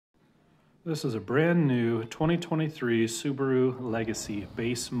This is a brand new 2023 Subaru Legacy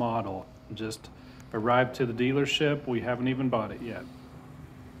base model. Just arrived to the dealership. We haven't even bought it yet.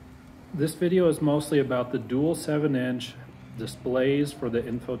 This video is mostly about the dual 7-inch displays for the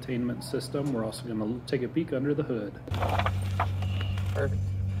infotainment system. We're also going to take a peek under the hood. Perfect.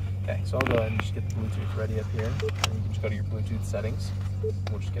 Okay, so I'll go ahead and just get the Bluetooth ready up here. And you can just go to your Bluetooth settings.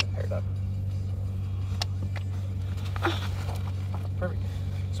 We'll just get it paired up. Perfect.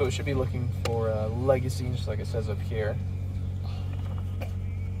 So it should be looking for Legacy, just like it says up here.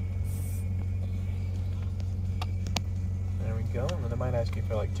 There we go. And then it might ask you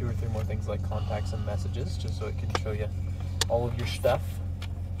for like 2 or 3 more things like contacts and messages, just so it can show you all of your stuff.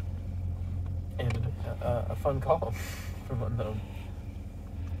 And a fun call from unknown.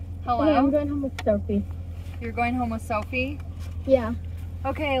 Hello? Hey, I'm going home with Sophie. You're going home with Sophie? Yeah.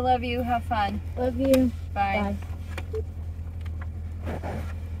 Okay, love you. Have fun. Love you. Bye. Bye.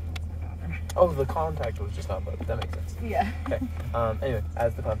 Oh, the contact was just not loaded. That makes sense. Yeah. Okay. Anyway,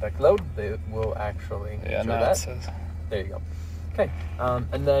 as the contact load, they will actually show that. It says. There you go. Okay.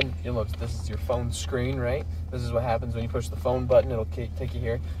 And then you'll notice this is your phone screen, right? This is what happens when you push the phone button. It'll take you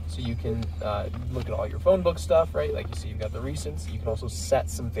here, so you can look at all your phone book stuff, right? Like you see, you've got the recents. You can also set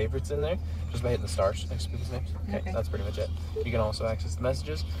some favorites in there just by hitting the stars next to people's names. Okay, that's pretty much it. You can also access the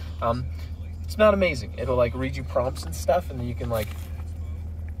messages. It's not amazing. It'll like read you prompts and stuff, and then you can like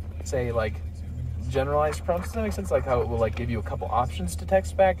say like generalized prompts. Does that make sense? Like how it will like give you a couple options to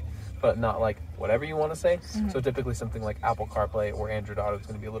text back, but not like whatever you want to say. So typically something like Apple CarPlay or Android Auto is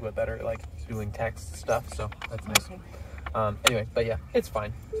going to be a little bit better at like doing text stuff. So that's nice. Anyway, but yeah, it's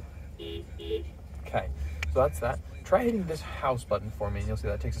fine. Okay, so that's that. Try hitting this house button for me, and you'll see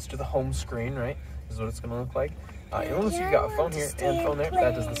that takes us to the home screen, right? This is what it's going to look like. You'll notice you've got a phone here and phone there.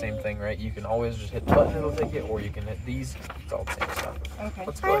 That does the same thing, right? You can always just hit the button, it'll take it, or you can hit these. It's all the same stuff. Okay.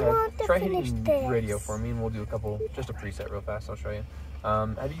 Let's go ahead. Try hitting radio for me, and we'll do just a preset real fast. I'll show you.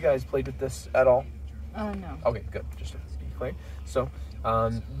 Have you guys played with this at all? No. Okay, good. Just to be clear. So,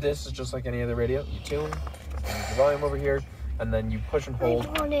 this is just like any other radio. You tune, use the volume over here, and then you push and hold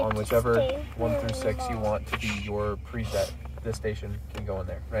on whichever 1 through 6 you want to be your preset. This station can go in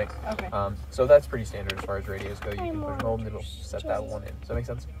there, right? Okay. So that's pretty standard as far as radios go. You can push and hold, and it'll set that one in. Does that make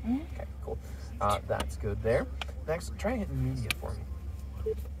sense? Okay, cool. That's good there. Next, try hitting media for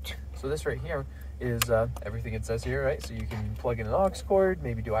me. So this right here is everything it says here, right? So you can plug in an aux cord,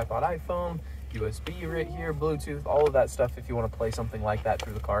 maybe do iPod, iPhone, USB right here, Bluetooth, all of that stuff if you want to play something like that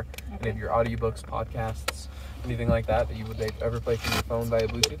through the car. Any of your audiobooks, podcasts, anything like that you would ever play through your phone via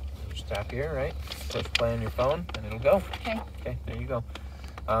Bluetooth. Just tap here, right? Push play on your phone, and it'll go. Okay, there you go.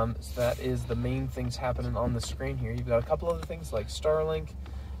 So that is the main things happening on the screen here. You've got a couple other things like Starlink.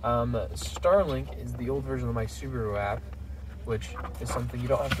 Starlink is the old version of my Subaru app, which is something you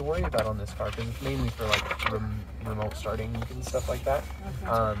don't have to worry about on this car because it's mainly for like remote starting and stuff like that.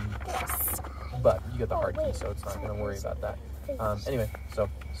 But you get the hard key, so it's not going to worry about that. Anyway, so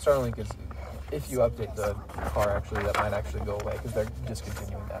Starlink is, if you update the car, actually, that might actually go away because they're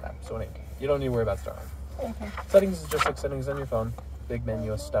discontinuing that app. So anyway, you don't need to worry about Starlink. Okay. Settings is just like settings on your phone. Big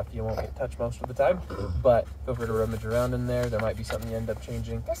menu of stuff you won't get touched most of the time, but feel free to rummage around in there. There might be something you end up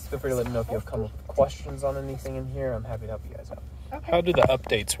changing. Feel free to let me know if you have come up with questions on anything in here. I'm happy to help you guys out. Okay. How do the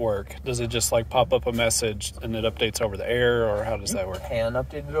updates work? Does it just like pop up a message and it updates over the air, or how does that work? You can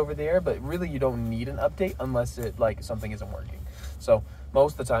update it over the air, but really you don't need an update unless it like something isn't working. So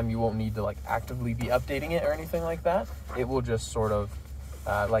most of the time you won't need to like actively be updating it or anything like that. It will just sort of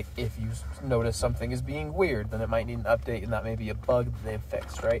like if you notice something is being weird, then it might need an update, and that may be a bug that they've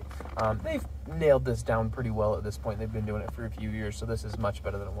fixed, right? They've nailed this down pretty well at this point. They've been doing it for a few years, so this is much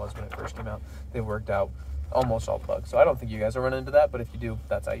better than it was when it first came out. They've worked out almost all bugs, so I don't think you guys will run into that, but if you do,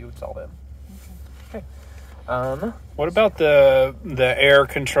 that's how you would solve it. Okay. What about the air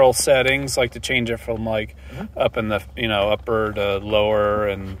control settings, like to change it from like up in the upper to lower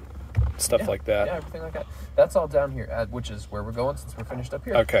and stuff like that? Yeah, everything like that. That's all down here, which is where we're going since we're finished up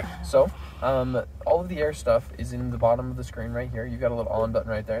here. Okay. So, all of the air stuff is in the bottom of the screen right here. You've got a little on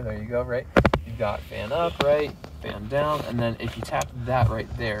button right there. There you go, right? You've got fan up, right? Fan down. And then if you tap that right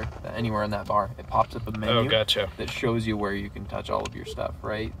there, anywhere in that bar, it pops up a menu. Oh, gotcha. That shows you where you can touch all of your stuff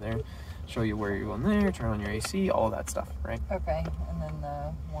right there. Show you where you're going there, turn on your AC, all of that stuff, right? Okay, and then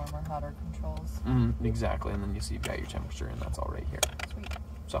the warmer, hotter controls. Exactly, and then you see you've got your temperature, and that's all right here. Sweet.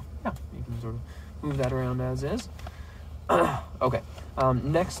 So, yeah, you can sort of move that around as is. Okay,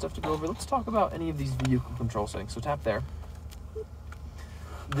 next stuff to go over, let's talk about any of these vehicle control settings. So tap there.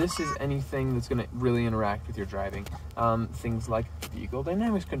 This is anything that's going to really interact with your driving. Things like vehicle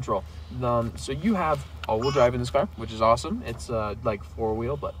dynamics control. So you have all-wheel drive in this car, which is awesome. It's like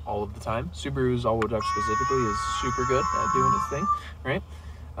four-wheel, but all of the time. Subaru's all-wheel drive specifically is super good at doing its thing,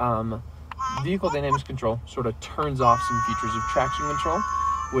 right? Vehicle dynamics control sort of turns off some features of traction control,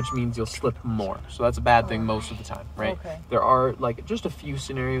 which means you'll slip more. So that's a bad thing most of the time, right? Okay. There are like just a few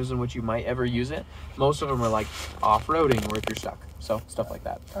scenarios in which you might ever use it. Most of them are like off-roading or if you're stuck. So stuff like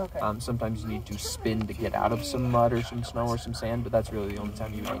that. Okay. Sometimes you need to spin to get out of some mud or some snow or some sand, but that's really the only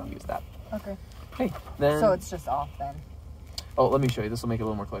time you need to use that. Okay. Okay, then... So it's just off then? Oh, let me show you. This will make it a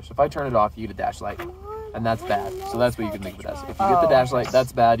little more clear. So if I turn it off, you get a dash light, and that's bad. So that's what you can think of it as. If you get the dash light,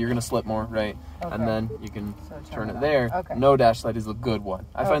 that's bad. You're going to slip more, right? Okay. And then you can So turn it on. there. Okay. No dash light is the good one.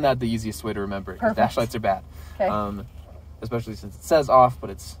 I find that the easiest way to remember it, because dash lights are bad. Okay. Especially since it says off, but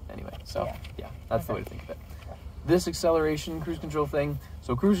it's anyway. So yeah, that's the Okay. way to think of it. This acceleration cruise control thing.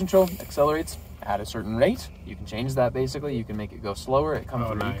 So cruise control accelerates at a certain rate. You can change that basically. You can make it go slower. It comes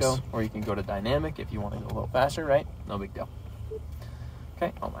with eco, or you can go to dynamic if you want to go a little faster, right? No big deal.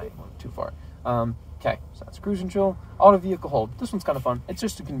 Okay. Oh my, went too far. Okay, so that's cruise control. Auto vehicle hold. This one's kind of fun. It's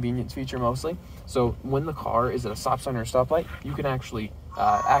just a convenience feature mostly. So when the car is at a stop sign or a stoplight, you can actually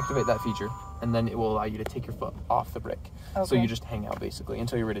activate that feature, and then it will allow you to take your foot off the brake. So Okay. you just hang out basically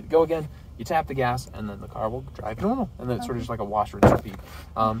until you're ready to go again. You tap the gas, and then the car will drive normal, and then it's sort of just like a washer and repeat.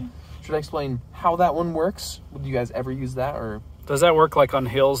 Should I explain how that one works? Would you guys ever use that, or? Does that work like on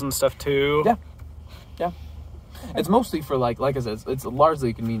hills and stuff too? Yeah. Yeah. It's mostly for like I said, it's largely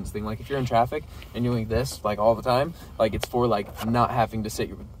a convenience thing. Like if you're in traffic and you're doing this like all the time, like it's for like not having to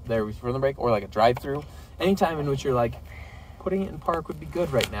sit there before the brake, or like a drive-through. Anytime in which you're like, putting it in park would be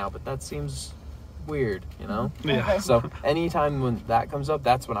good right now, but that seems weird, you know? Yeah. Okay. So anytime when that comes up,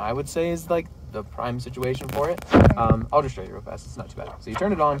 that's when I would say is like the prime situation for it. I'll just show you real fast. It's not too bad. So you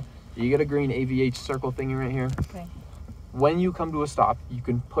turn it on. You get a green AVH circle thingy right here. Okay. When you come to a stop, you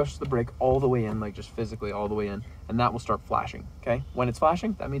can push the brake all the way in, like just physically all the way in, and that will start flashing, okay? When it's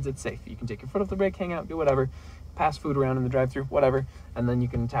flashing, that means it's safe. You can take your foot off the brake, hang out, do whatever, pass food around in the drive-thru, whatever, and then you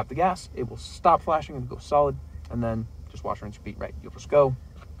can tap the gas. It will stop flashing and go solid, and then just wash, rinse, repeat, right? You'll just go,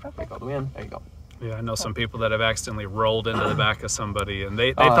 brake all the way in, there you go. Yeah, I know some people that have accidentally rolled into the back of somebody, and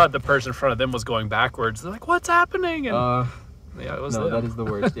they thought the person in front of them was going backwards. They're like, "What's happening?" And yeah, it was no, them. that is the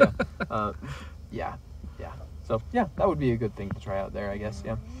worst, yeah. Yeah. So, yeah, that would be a good thing to try out there, I guess,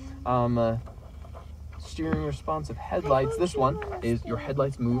 yeah. Steering responsive headlights. This one is your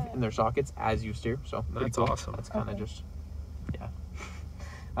headlights move in their sockets as you steer, so pretty That's cool. awesome. That's kind of just,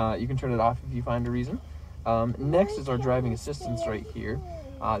 yeah. You can turn it off if you find a reason. Next is our driving assistance right here.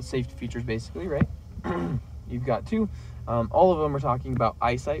 Safety features, basically, right? You've got two. All of them are talking about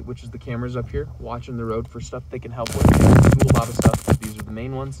eyesight, which is the cameras up here watching the road for stuff they can help with. Do a lot of stuff, but these are the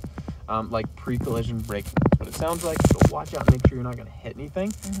main ones. Like pre-collision braking. That's what it sounds like. So watch out, make sure you're not going to hit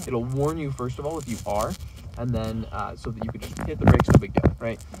anything. It'll warn you, first of all, if you are, and then so that you can just hit the brakes, no big deal,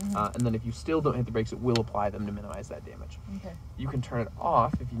 right? And then if you still don't hit the brakes, it will apply them to minimize that damage. Okay. You can turn it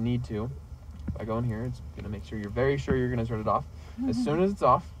off if you need to. By going here, it's going to make sure you're very sure you're going to turn it off. As soon as it's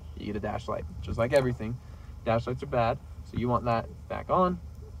off, you get a dash light. Just like everything, dash lights are bad, so you want that back on.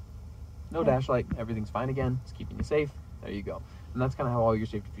 No dash light, everything's fine again. It's keeping you safe. There you go. And that's kind of how all your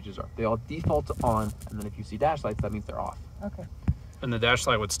safety features are. They all default to on, and then if you see dash lights, that means they're off. Okay. And the dash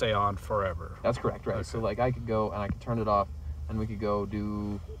light would stay on forever. That's correct, right? Okay. So like I could go and I could turn it off, and we could go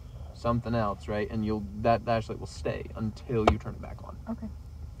do something else, right? And that dash light will stay until you turn it back on. Okay.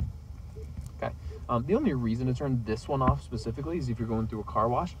 Okay. The only reason to turn this one off specifically is if you're going through a car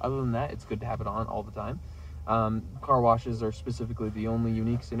wash. Other than that, it's good to have it on all the time. Car washes are specifically the only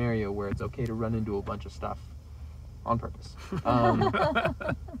unique scenario where it's okay to run into a bunch of stuff on purpose.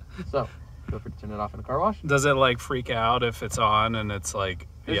 So feel free to turn it off in a car wash. Does it like freak out if it's on and it's like?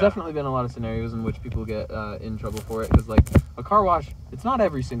 There's definitely been a lot of scenarios in which people get in trouble for it, because like a car wash, it's not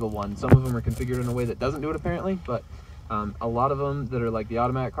every single one. Some of them are configured in a way that doesn't do it apparently, but a lot of them that are like the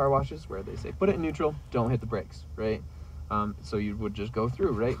automatic car washes where they say put it in neutral, don't hit the brakes, right? So you would just go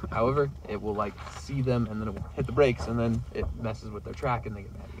through, right? However, it will like see them and then it will hit the brakes, and then it messes with their track and they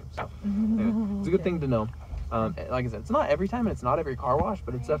get mad at you. So anyway, it's a good thing to know. Like I said, it's not every time and it's not every car wash,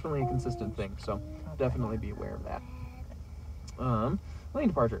 but it's definitely a consistent thing. So definitely be aware of that. Lane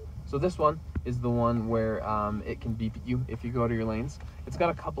departure. So this one is the one where it can beep at you if you go out of your lanes. It's got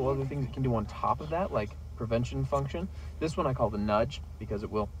a couple other things it can do on top of that, like prevention function. This one I call the nudge because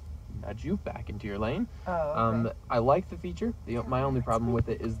it will nudge you back into your lane. Oh, okay. I like the feature. My only problem with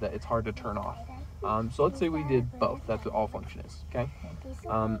it is that it's hard to turn off. So let's say we did both. That's what all function is, okay?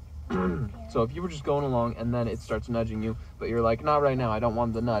 So if you were just going along and then it starts nudging you, but you're like, not right now, I don't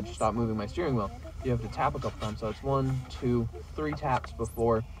want the nudge, stop moving my steering wheel. you have to tap a couple times. So it's 1, 2, 3 taps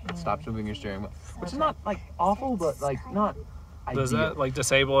before it stops moving your steering wheel, which is not like awful, but like not ideal. Does that like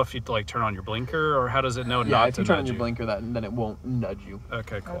disable if you like turn on your blinker, or how does it know Yeah, not if to you turn on nudge your you? blinker, then it won't nudge you.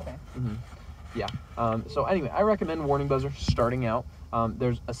 Okay, cool. Okay. Yeah. So anyway, I recommend warning buzzer starting out.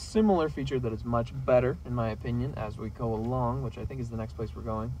 There's a similar feature that is much better, in my opinion, as we go along, which I think is the next place we're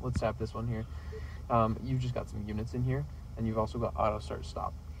going. Let's tap this one here. You've just got some units in here, and you've also got auto start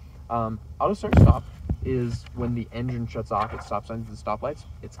stop. Auto start stop is when the engine shuts off at stop signs and stoplights.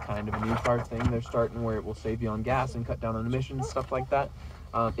 It's kind of a new car thing they're starting, where it will save you on gas and cut down on emissions, stuff like that.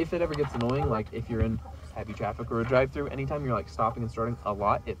 If it ever gets annoying, like if you're in heavy traffic or a drive-through, anytime you're like stopping and starting a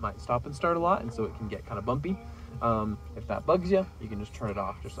lot, it might stop and start a lot, and so it can get kind of bumpy. If that bugs you, you can just turn it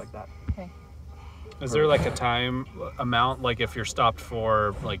off just like that. Okay. Is there like a time amount, like if you're stopped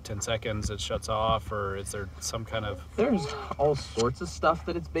for like 10 seconds, it shuts off, or is there some kind of... There's all sorts of stuff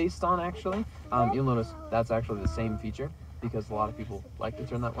that it's based on, actually. You'll notice that's actually the same feature, because a lot of people like to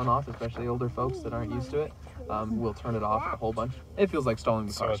turn that one off, especially older folks that aren't used to it. We'll turn it off a whole bunch. It feels like stalling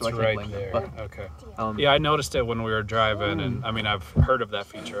the car, So so I it's can't right blame there. them. But, Okay. Yeah, I noticed it when we were driving, and I mean, I've heard of that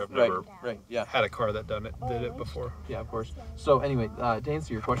feature. I've never right, yeah. had a car that did it before. Yeah, of course. So anyway, to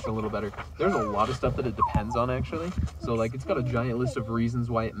answer your question a little better, there's a lot of stuff that it depends on, actually. So like, it's got a giant list of reasons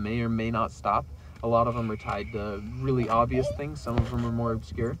why it may or may not stop. A lot of them are tied to really obvious things. Some of them are more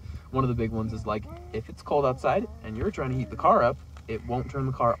obscure. One of the big ones is like, if it's cold outside and you're trying to heat the car up, it won't turn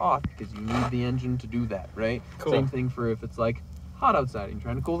the car off because you need the engine to do that, right? Cool. Same thing for if it's like hot outside and you're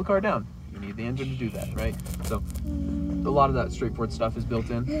trying to cool the car down. You need the engine to do that, right? So a lot of that straightforward stuff is built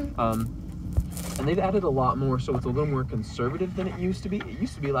in. And they've added a lot more, so it's a little more conservative than it used to be. It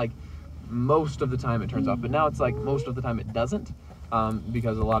used to be like most of the time it turns off, but now it's like most of the time it doesn't,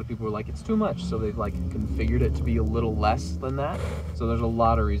 because a lot of people are like, it's too much, so they've like configured it to be a little less than that. So there's a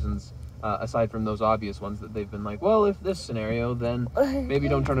lot of reasons, aside from those obvious ones, that they've been like, well, if this scenario, then maybe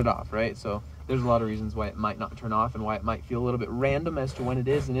don't turn it off, right? So there's a lot of reasons why it might not turn off and why it might feel a little bit random as to when it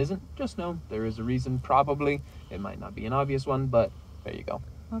is and isn't. Just know there is a reason, probably. It might not be an obvious one, but there you go.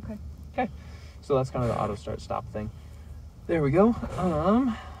 Okay. Okay, so that's kind of the auto start stop thing. There we go.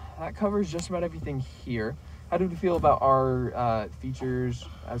 That covers just about everything here. How did we feel about our features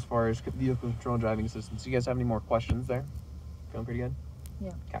as far as vehicle control and driving assistance? Do you guys have any more questions there? Feeling pretty good?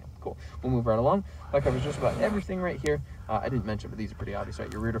 Yeah. Okay, cool. We'll move right along. That covers just about everything right here. I didn't mention, but these are pretty obvious,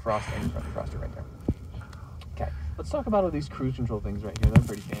 right? Your rear defrost and your front defroster right there. Okay, let's talk about all these cruise control things right here. They're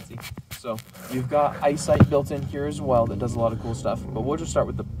pretty fancy. So you've got eyesight built in here as well that does a lot of cool stuff, but we'll just start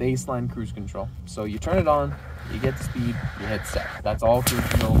with the baseline cruise control. So you turn it on, you get the speed, you hit set. That's all cruise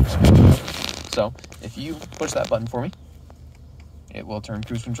control. So if you push that button for me, it will turn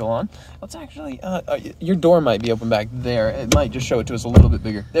cruise control on. Let's actually, your door might be open back there. It might just show it to us a little bit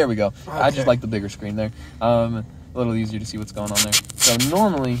bigger. There we go. Okay. I just like the bigger screen there. A little easier to see what's going on there. So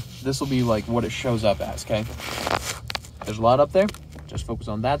normally, this will be like what it shows up as, okay? There's a lot up there. Just focus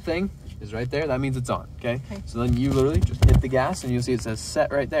on that thing. Is right there. That means it's on, okay? So then you literally just hit the gas and you'll see it says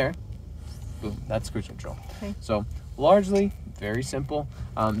set right there. Boom, that's cruise control. Okay. So largely, very simple.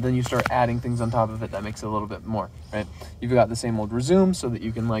 Then you start adding things on top of it that makes it a little bit more, right? You've got the same old resume so that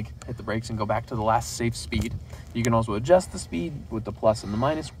you can like hit the brakes and go back to the last safe speed. You can also adjust the speed with the plus and the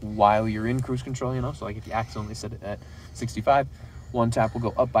minus while you're in cruise control, you know? So like if you accidentally set it at 65, one tap will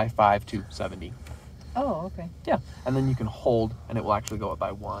go up by 5 to 70. Oh, okay. Yeah, and then you can hold and it will actually go up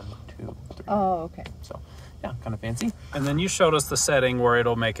by 1, 2, 3. Oh, okay. So yeah, kind of fancy. And then you showed us the setting where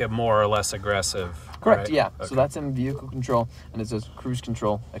it'll make it more or less aggressive. Correct, right? yeah. Okay. So that's in vehicle control, and it says cruise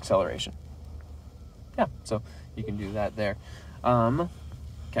control acceleration. Yeah, so you can do that there.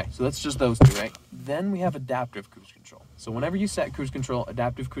 Okay, so that's just those two, right? Then we have adaptive cruise control. So whenever you set cruise control,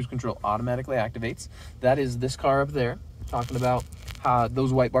 adaptive cruise control automatically activates. That is this car up there, talking about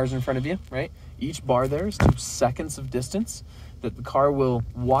those white bars in front of you, right? Each bar there is 2 seconds of distance that the car will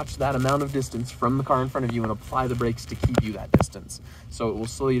watch that amount of distance from the car in front of you and apply the brakes to keep you that distance. So it will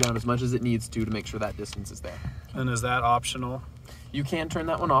slow you down as much as it needs to make sure that distance is there. And is that optional? You can turn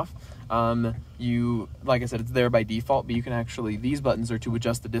that one off. Like I said, it's there by default, but you can actually, these buttons are to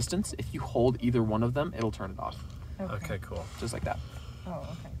adjust the distance. If you hold either one of them, it'll turn it off. Okay, cool. Just like that. Oh,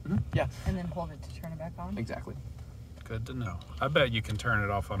 okay. Yeah, And then hold it to turn it back on? exactly. Good to know. I bet you can turn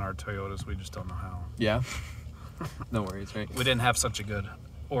it off on our Toyotas. We just don't know how. Yeah. No worries, right? We didn't have such a good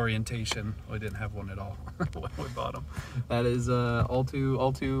orientation. We didn't have one at all when we bought them. That is all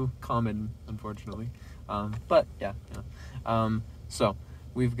too common, unfortunately. But yeah. So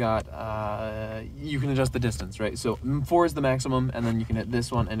we've got you can adjust the distance, right? So 4 is the maximum, and then you can hit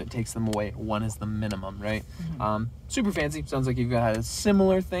this one, and it takes them away. 1 is the minimum, right? Super fancy. Sounds like you've got a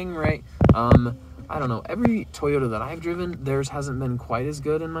similar thing, right? I don't know, every Toyota that I've driven, theirs hasn't been quite as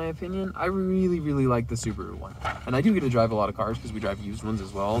good in my opinion. I really like the Subaru one. And I do get to drive a lot of cars because we drive used ones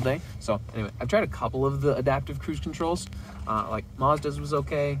as well all day. So anyway, I've tried a couple of the adaptive cruise controls. Like Mazda's was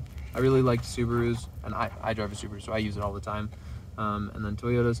okay. I really liked Subarus, and I drive a Subaru, so I use it all the time. And then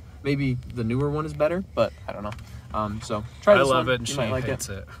Toyotas, maybe the newer one is better, but I don't know. So try this one. I love it, and you she might like hates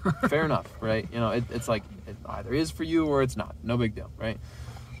it. Fair enough, right? You know, it's like it either is for you or it's not. No big deal, right?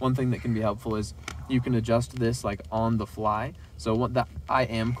 One thing that can be helpful is you can adjust this like on the fly. So what that I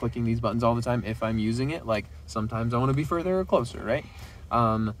am clicking these buttons all the time if I'm using it. Like sometimes I want to be further or closer, right?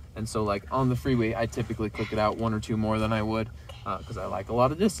 And so like on the freeway, I typically click it out 1 or 2 more than I would because I like a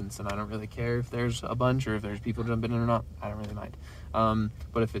lot of distance and I don't really care if there's a bunch or if there's people jumping in or not. I don't really mind.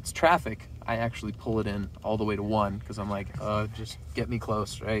 But if it's traffic, I actually pull it in all the way to 1 because I'm like, just get me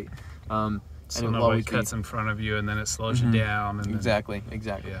close, right? So nobody cuts in front of you and then it slows you down. And exactly.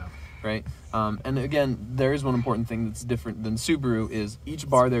 Yeah. Right? And again, there is one important thing that's different than Subaru is each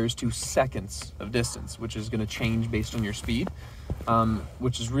bar there is 2 seconds of distance, which is going to change based on your speed,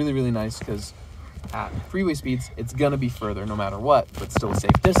 which is really nice because at freeway speeds, it's going to be further no matter what, but still a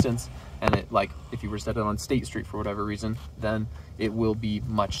safe distance. And it like if you were set it on State Street for whatever reason, then it will be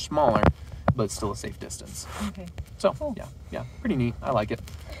much smaller, but still a safe distance. Okay. So Cool. yeah, pretty neat. I like it.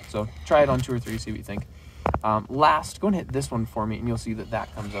 So try it on 2 or 3, see what you think. Last, go and hit this one for me, and you'll see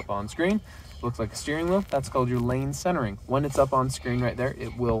that comes up on screen. Looks like a steering wheel. That's called your lane centering. When it's up on screen right there,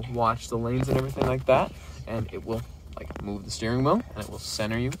 it will watch the lanes and everything like that, and it will like move the steering wheel, and it will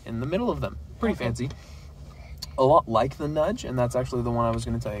center you in the middle of them. Pretty fancy. A lot like the nudge, and that's actually the one I was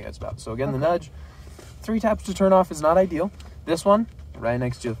going to tell you guys about. So again, the nudge, 3 taps to turn off is not ideal. This one, right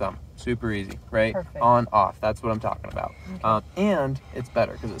next to your thumb. Super easy, right? Perfect. On, off. That's what I'm talking about. And it's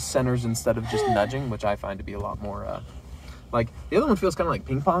better because it centers instead of just nudging, which I find to be a lot more, like, the other one feels kind of like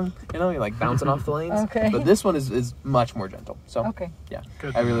ping pong, you know? You're like bouncing off the lanes. Okay. But this one is much more gentle. So, Okay. yeah,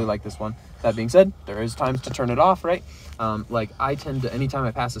 Good. I really like this one. That being said, there is times to turn it off, right? Like, I tend to, anytime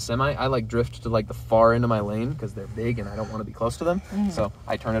I pass a semi, I like drift to like the far end of my lane because they're big and I don't want to be close to them. So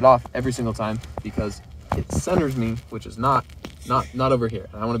I turn it off every single time because it centers me, which is not over here.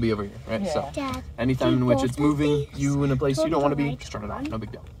 I want to be over here, right? Yeah. So Dad, anytime in which it's moving you in a place you don't want to be, just turn it off. No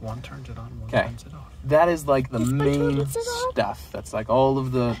big deal. One turns it on, one Okay. turns it off. That is like the This one main turns it on? stuff. That's like all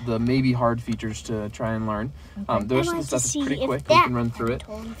of the maybe hard features to try and learn. The rest of the stuff is pretty quick. We can run through it.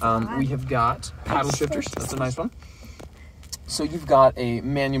 We have got paddle shifters. That's a nice one. So you've got a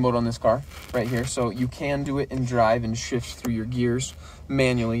manual mode on this car right here. So you can do it in drive and shift through your gears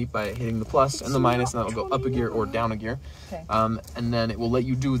manually by hitting the plus and the minus, and that will go up a gear or down a gear. Okay. And then it will let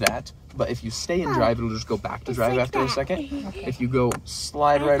you do that. But if you stay in drive, it'll just go back to drive like after a that. second. Okay. If you go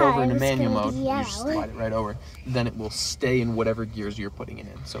slide I right thought over it into was manual gonna mode, be you just yellow. slide it right over, then it will stay in whatever gears you're putting it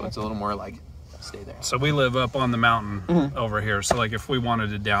in. So it's a little more like stay there. So we live up on the mountain over here. So like if we wanted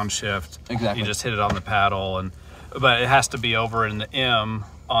to downshift, Exactly. you just hit it on the paddle, but it has to be over in the M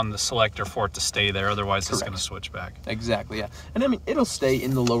on the selector for it to stay there. Otherwise, it's going to switch back. Exactly, yeah. And I mean, it'll stay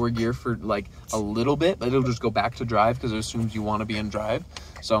in the lower gear for like a little bit, but it'll just go back to drive because it assumes you want to be in drive.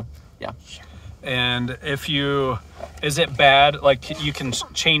 So, yeah. And if is it bad? Like you can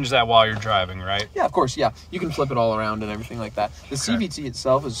change that while you're driving, right? Yeah, of course, yeah. You can flip it all around and everything like that. The CVT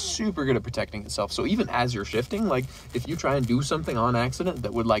itself is super good at protecting itself. So even as you're shifting, like if you try and do something on accident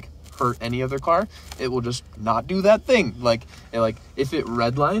that would like hurt any other car, it will just not do that thing. Like if it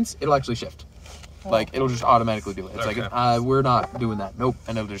redlines, it'll actually shift. Like it'll just automatically do it. It's Okay. like we're not doing that. Nope,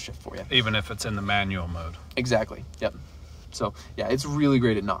 and it'll just shift for you. Even if it's in the manual mode. Exactly. Yep. So yeah, it's really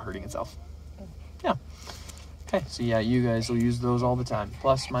great at not hurting itself. Yeah. Okay, so yeah, you guys will use those all the time.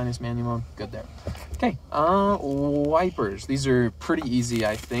 Plus, minus, manual mode, good there. Okay, wipers. These are pretty easy,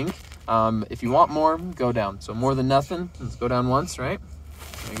 I think. If you want more, go down. So more than nothing, let's go down once, right?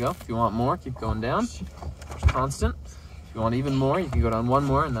 There you go. If you want more, keep going down. There's constant. If you want even more, you can go down one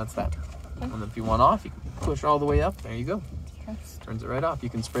more, and that's that. And then if you want off, you can push all the way up. There you go. Turns it right off. You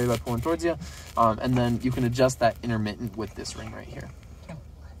can spray by pulling towards you. And then you can adjust that intermittent with this ring right here.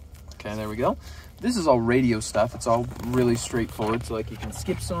 Okay, there we go. This is all radio stuff. It's all really straightforward. So like you can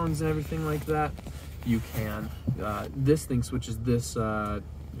skip songs and everything like that. You can, this thing switches this,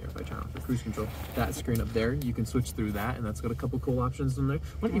 here, if I turn off the cruise control, that screen up there, you can switch through that, and that's got a couple cool options in there.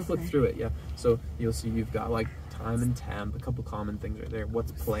 Why don't you flip through it? Yeah. So you'll see you've got like time and temp, a couple common things right there.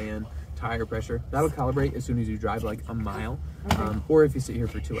 What's playing, tire pressure. That'll calibrate as soon as you drive like a mile, or if you sit here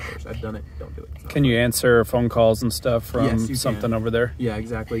for 2 hours. I've done it. Don't do it. Can you answer phone calls and stuff from something over there? Yeah,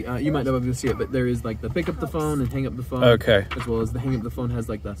 exactly. You might not be able to see it, but there is like the pick up the phone and hang up the phone. Okay. As well as the hang up the phone has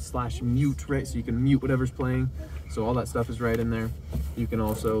like the /mute, right? So you can mute whatever's playing. So all that stuff is right in there. You can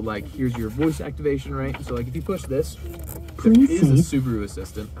also like, here's your voice activation, right? So like if you push this, there is a Subaru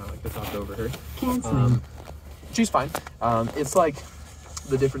assistant. I like to talk over her. She's fine. It's like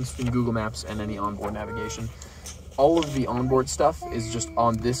the difference between Google Maps and any onboard navigation. All of the onboard stuff is just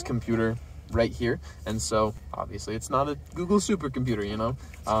on this computer right here, and so obviously it's not a Google supercomputer, you know.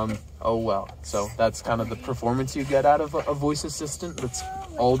 Oh well. So that's kind of the performance you get out of a voice assistant. That's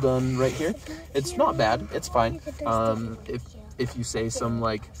all done right here. It's not bad. It's fine. If you say some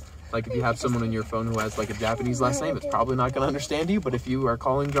like if you have someone on your phone who has like a Japanese last name, it's probably not going to understand you. But if you are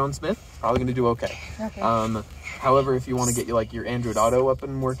calling John Smith, probably going to do okay. However, if you want to get your Android Auto up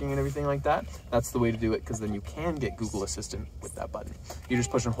and working and everything like that, that's the way to do it, because then you can get Google Assistant with that button. You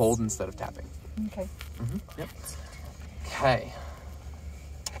just push and hold instead of tapping. Okay. Yep. Okay.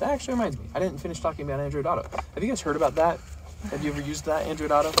 That actually reminds me, I didn't finish talking about Android Auto. Have you guys heard about that? Have you ever used that,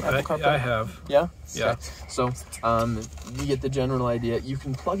 Android Auto? I have. Yeah? Yeah. Okay. So, you get the general idea. You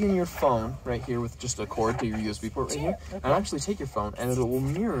can plug in your phone right here with just a cord to your USB port right here, and actually take your phone, and it will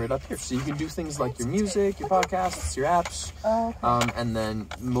mirror it up here. So you can do things like your music, your podcasts, your apps, and then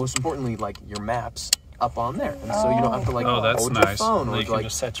most importantly, like your maps up on there. And so you don't have to like hold your phone, or you can like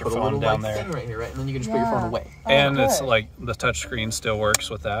just set your put a phone little down like there. thing right here, right? And then you can just put your phone away. And it's like the touch screen still works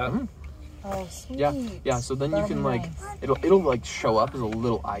with that. Oh, sweet. Yeah. So then you can like it'll like show up as a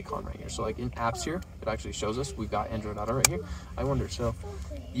little icon right here. So like in apps here, it actually shows us we've got Android Auto right here. I wonder. So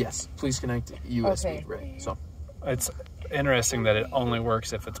yes, please connect USB. Right. So it's interesting that it only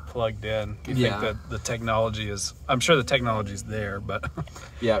works if it's plugged in. You think that the technology is? I'm sure the technology is there, but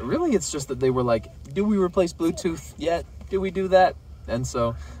yeah, really, it's just that they were like, do we replace Bluetooth yet? Do we do that? And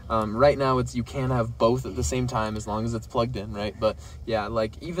so right now you can have both at the same time as long as it's plugged in, right? But yeah,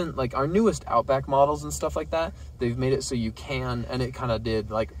 like even like our newest Outback models and stuff like that, they've made it so you can, and it kind of did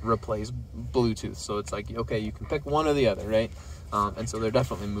like replace Bluetooth. So it's like, okay, you can pick one or the other, right? And so they're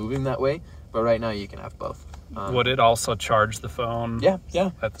definitely moving that way. But right now you can have both. Would it also charge the phone? Yeah.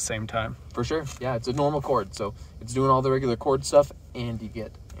 At the same time? For sure. Yeah, it's a normal cord. So it's doing all the regular cord stuff, and you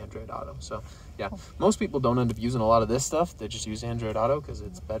get Android Auto. So yeah, most people don't end up using a lot of this stuff. They just use Android Auto because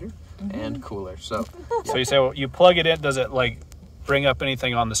it's better and cooler. So So you say, well, you plug it in, does it like bring up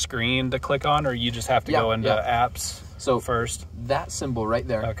anything on the screen to click on, or you just have to go into apps first? That symbol right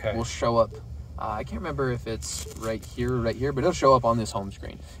there will show up. I can't remember if it's right here, but it'll show up on this home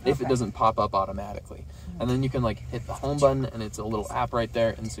screen if it doesn't pop up automatically. And then you can like hit the home button, and it's a little app right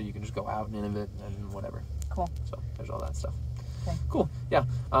there, and so you can just go out and in of it and whatever. Cool. So there's all that stuff. Okay. Cool. Yeah.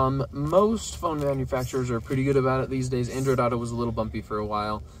 Most phone manufacturers are pretty good about it these days. Android Auto was a little bumpy for a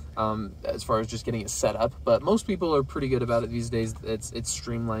while as far as just getting it set up, but most people are pretty good about it these days. It's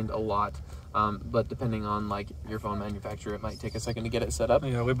streamlined a lot. But depending on like your phone manufacturer, it might take a second to get it set up.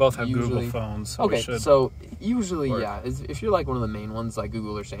 Yeah, we both have Google phones. So okay, so usually, if you're like one of the main ones like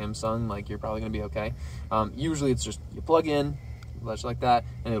Google or Samsung, like you're probably gonna be okay. Usually it's just you plug in, much like that,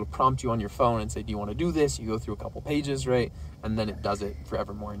 and it'll prompt you on your phone and say, do you want to do this? You go through a couple pages, right? And then it does it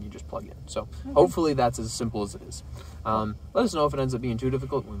forevermore, and you just plug in. So hopefully that's as simple as it is. Let us know if it ends up being too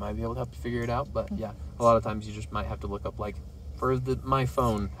difficult. We might be able to help you figure it out, but yeah, a lot of times you just might have to look up like, for my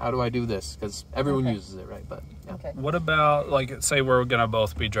phone, how do I do this? Because everyone uses it, right? But yeah. What about, like, say we're gonna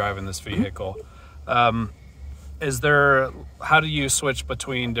both be driving this vehicle? How do you switch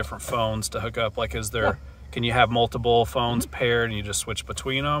between different phones to hook up? Like, can you have multiple phones paired and you just switch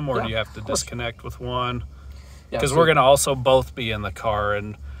between them, or do you have to disconnect with one? Because we're gonna also both be in the car,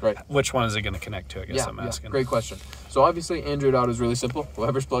 and which one is it gonna connect to? I guess I'm asking. Great question. So obviously Android Auto is really simple.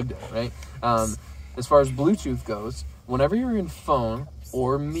 Whoever's plugged in, right? As far as Bluetooth goes, whenever you're in phone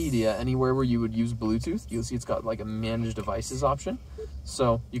or media, anywhere where you would use Bluetooth, you'll see it's got like a manage devices option.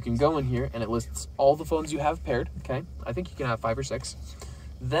 So you can go in here and it lists all the phones you have paired. Okay, I think you can have 5 or 6.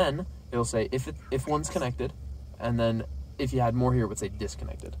 Then it'll say if one's connected, and then if you had more here, it would say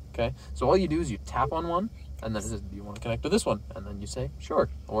disconnected. Okay, so all you do is you tap on one, and then it says, do you want to connect to this one? And then you say sure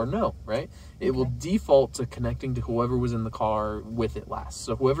or no, right? It will default to connecting to whoever was in the car with it last.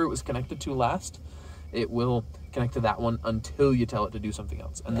 So whoever it was connected to last, it will connect to that one until you tell it to do something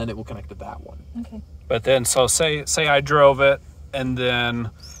else, and then it will connect to that one. Okay. But then, so say I drove it, and then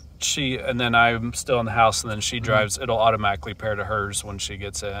I'm still in the house, and then she drives. It'll automatically pair to hers when she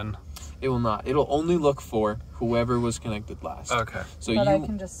gets in. It will not. It'll only look for whoever was connected last. Okay. So But I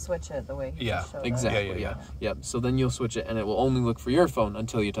can just switch it the way he Yeah, just showed Exactly. us. Yeah. Yep. So then you'll switch it, and it will only look for your phone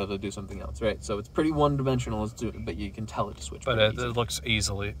until you tell it to do something else, right? So it's pretty one-dimensional, but you can tell it to switch. But pretty it easy. looks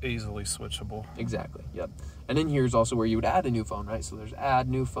easily switchable. Exactly. Yep. And in here is also where you would add a new phone, right? So there's add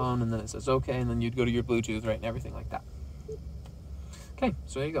new phone, and then it says okay, and then you'd go to your Bluetooth, right, and everything like that. Okay.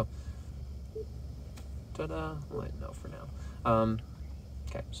 So there you go. Ta-da! Well, no, for now.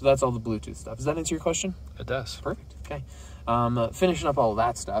 Okay, so that's all the Bluetooth stuff. Does that answer your question? It does. Perfect. Okay. Finishing up all of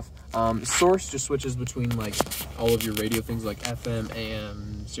that stuff. Source just switches between like all of your radio things like FM,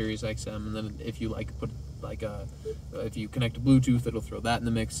 AM, Sirius XM, and then if you like put like if you connect to Bluetooth, it'll throw that in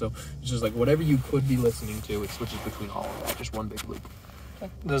the mix. So it's just like whatever you could be listening to, it switches between all of that. Just one big loop.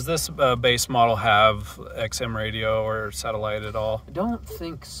 Does this base model have XM radio or satellite at all? I don't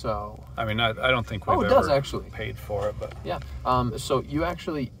think so. I mean, I don't think we've it ever does actually. paid for it, but Yeah. So you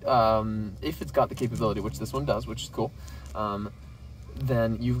actually, if it's got the capability, which this one does, which is cool,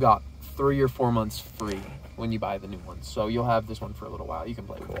 then you've got 3 or 4 months free when you buy the new one. So you'll have this one for a little while. You can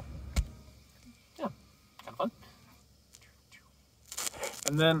play with it. Yeah, kind of fun.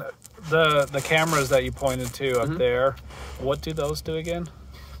 And then the cameras that you pointed to up there, what do those do again?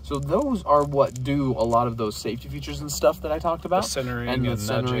 So those are what do a lot of those safety features and stuff that I talked about. The centering and the and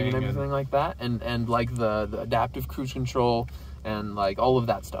centering nudging and everything like that. And like the adaptive cruise control and like all of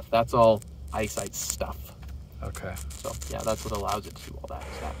that stuff. That's all eyesight stuff. Okay. So yeah, that's what allows it to do all that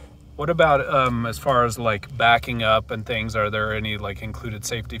stuff. What about as far as like backing up and things? Are there any like included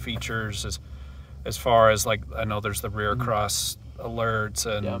safety features as far as like, I know there's the rear cross alerts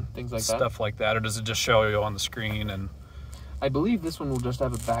and things like stuff like that, or does it just show you on the screen? And I believe this one will just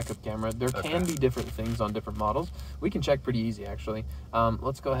have a backup camera. There can be different things on different models. We can check pretty easy actually.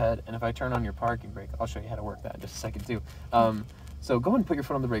 Let's go ahead, and if I turn on your parking brake, I'll show you how to work that in just a second too. So go ahead and put your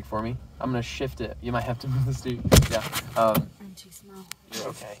foot on the brake for me. I'm gonna shift it. You might have to move the steering. Yeah. I'm too small. You're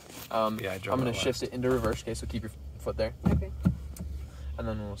okay. yeah, I drove I'm gonna it shift it into reverse. Okay, so keep your foot there. Okay. And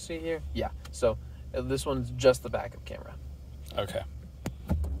then we'll see here. Yeah. So this one's just the backup camera. Okay.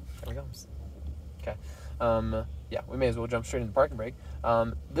 There we go. Okay. Yeah, we may as well jump straight into parking brake.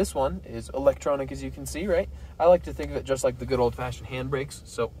 This one is electronic, as you can see, right? I like to think of it just like the good old-fashioned hand brakes.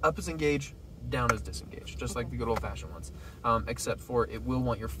 So up is engage, down is disengage, just like the good old-fashioned ones. Except for it will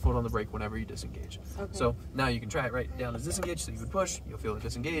want your foot on the brake whenever you disengage. Okay. So now you can try it, right? Down is disengage, so you would push, you'll feel it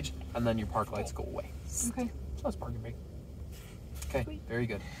disengage, and then your park lights go away. Okay. So that's parking brake. Okay, Sweet. very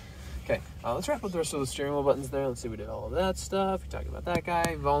good. Okay, let's wrap up the rest of the steering wheel buttons there. Let's see, we did all of that stuff. We talked about that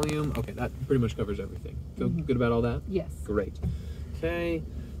guy, volume. Okay, that pretty much covers everything. Feel good about all that? Yes. Great. Okay,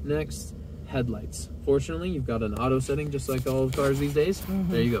 next, headlights. Fortunately, you've got an auto setting just like all cars these days.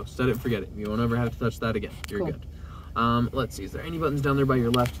 There you go. Set it and forget it. You won't ever have to touch that again. You're Cool. good. Let's see, is there any buttons down there by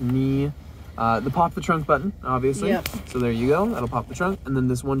your left knee? The pop the trunk button, obviously. Yep. So there you go. That'll pop the trunk. And then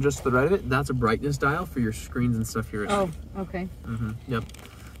this one just to the right of it, that's a brightness dial for your screens and stuff here at Oh, night. okay. Yep.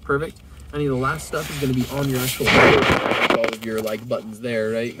 Perfect. Any of the last stuff is going to be on your actual board. All of your like buttons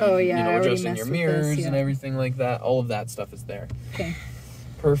there, right? Oh, yeah, You I know, already adjusting your messed with mirrors this, and yeah. everything like that. All of that stuff is there. Okay.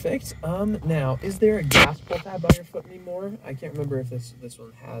 Perfect. Now, is there a gas pull tab by your foot anymore? I can't remember if this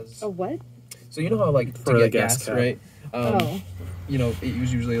one has. A what? So you know how like For to the get gas gas, cap. right? Oh. You know, it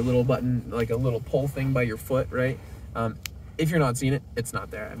was usually a little button, like a little pull thing by your foot, right? If you're not seeing it, it's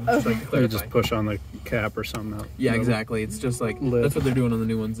not there. I'm just like to You clarify. just push on the cap or something. Yeah, exactly. It's just like Lid. that's what they're doing on the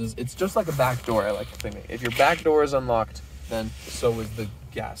new ones. Is it's just like a back door. I like to think. If your back door is unlocked, then so is the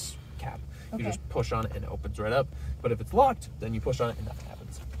gas cap. You Okay. just push on it and it opens right up. But if it's locked, then you push on it and nothing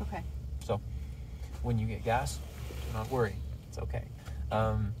happens. Okay. So when you get gas, do not worry. It's okay.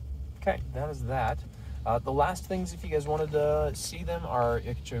 Okay, that is that. The last things, if you guys wanted to see them, are I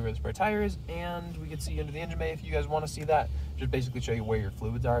can show you where the spare tire is, and we can see into the engine bay if you guys want to see that. Just basically show you where your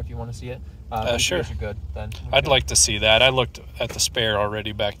fluids are if you want to see it. But if you Sure. guys are good, then I'd like to see that. I looked at the spare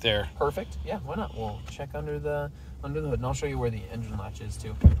already back there. perfect. Yeah, why not? We'll check under the hood, and I'll show you where the engine latch is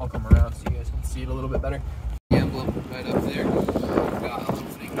too. I'll come around so you guys can see it a little bit better. The emblem right up there. Got a little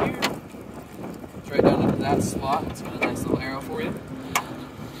thing here. It's right down into that slot. It's got a nice little arrow for you.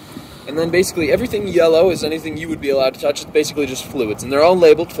 And then basically everything yellow is anything you would be allowed to touch. It's basically just fluids, and they're all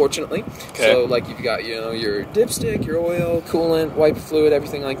labeled, fortunately. Okay. So like you've got, you know, your dipstick, your oil, coolant, wiper fluid,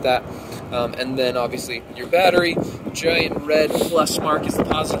 everything like that. And then obviously your battery, giant red plus mark is the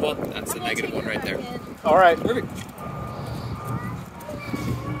positive one. That's the negative one right there. All right. Perfect.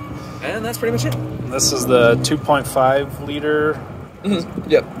 And that's pretty much it. This is the 2.5 liter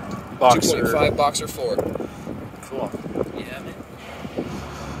Yep. boxer. 2.5 boxer 4. Cool. Yeah, man.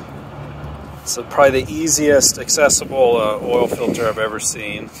 It's probably the easiest accessible oil filter I've ever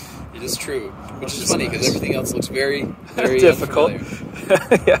seen. It is true, which is funny because everything else looks very, very difficult.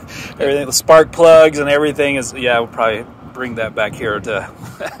 Yeah, everything, the spark plugs and everything is. Yeah, we'll probably bring that back here to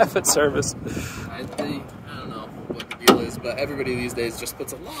have it serviced. I don't know what the deal is, but everybody these days just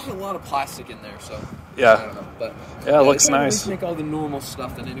puts a lot of plastic in there. So yeah, I don't know, but yeah, it looks nice. Make all the normal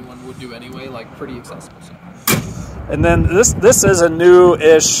stuff that anyone would do anyway, like pretty accessible. So. And then this is a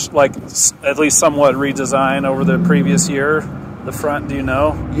new-ish, like at least somewhat redesign over the previous year. The front, do you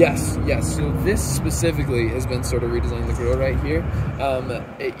know? Yes. So this specifically has been sort of redesigned. The grill right here.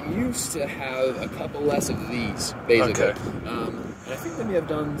 It used to have a couple less of these, basically. Okay. And I think they may have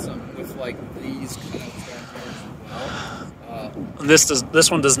done something with like these cutouts down here as well.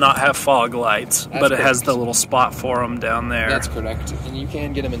 This one does not have fog lights, but it correct. has the little spot for them down there. That's correct. And you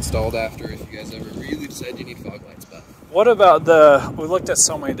can get them installed after if you guys ever really decide you need fog lights. But what about we looked at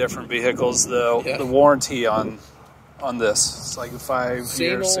so many different vehicles, the warranty on this? It's like 5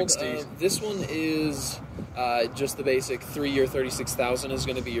 years, 60. This one is just the basic 3-year 36,000 is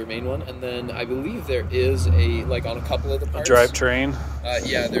going to be your main one, and then I believe there is like on a couple of the parts. Drivetrain.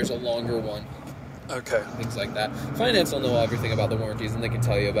 Yeah, there's a longer one. Okay. Things like that. Finance will know everything about the warranties, and they can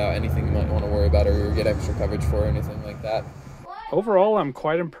tell you about anything you might want to worry about or get extra coverage for or anything like that. Overall, I'm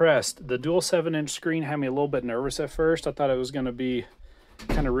quite impressed. The dual 7-inch screen had me a little bit nervous at first. I thought it was going to be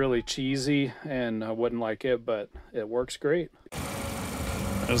kind of really cheesy and I wouldn't like it, but it works great.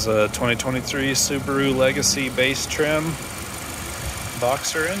 There's a 2023 Subaru Legacy base trim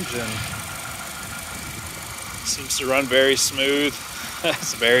boxer engine. Seems to run very smooth.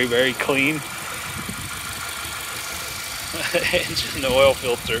 It's very, very clean. Engine oil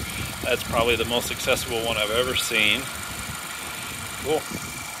filter. That's probably the most accessible one I've ever seen. Cool.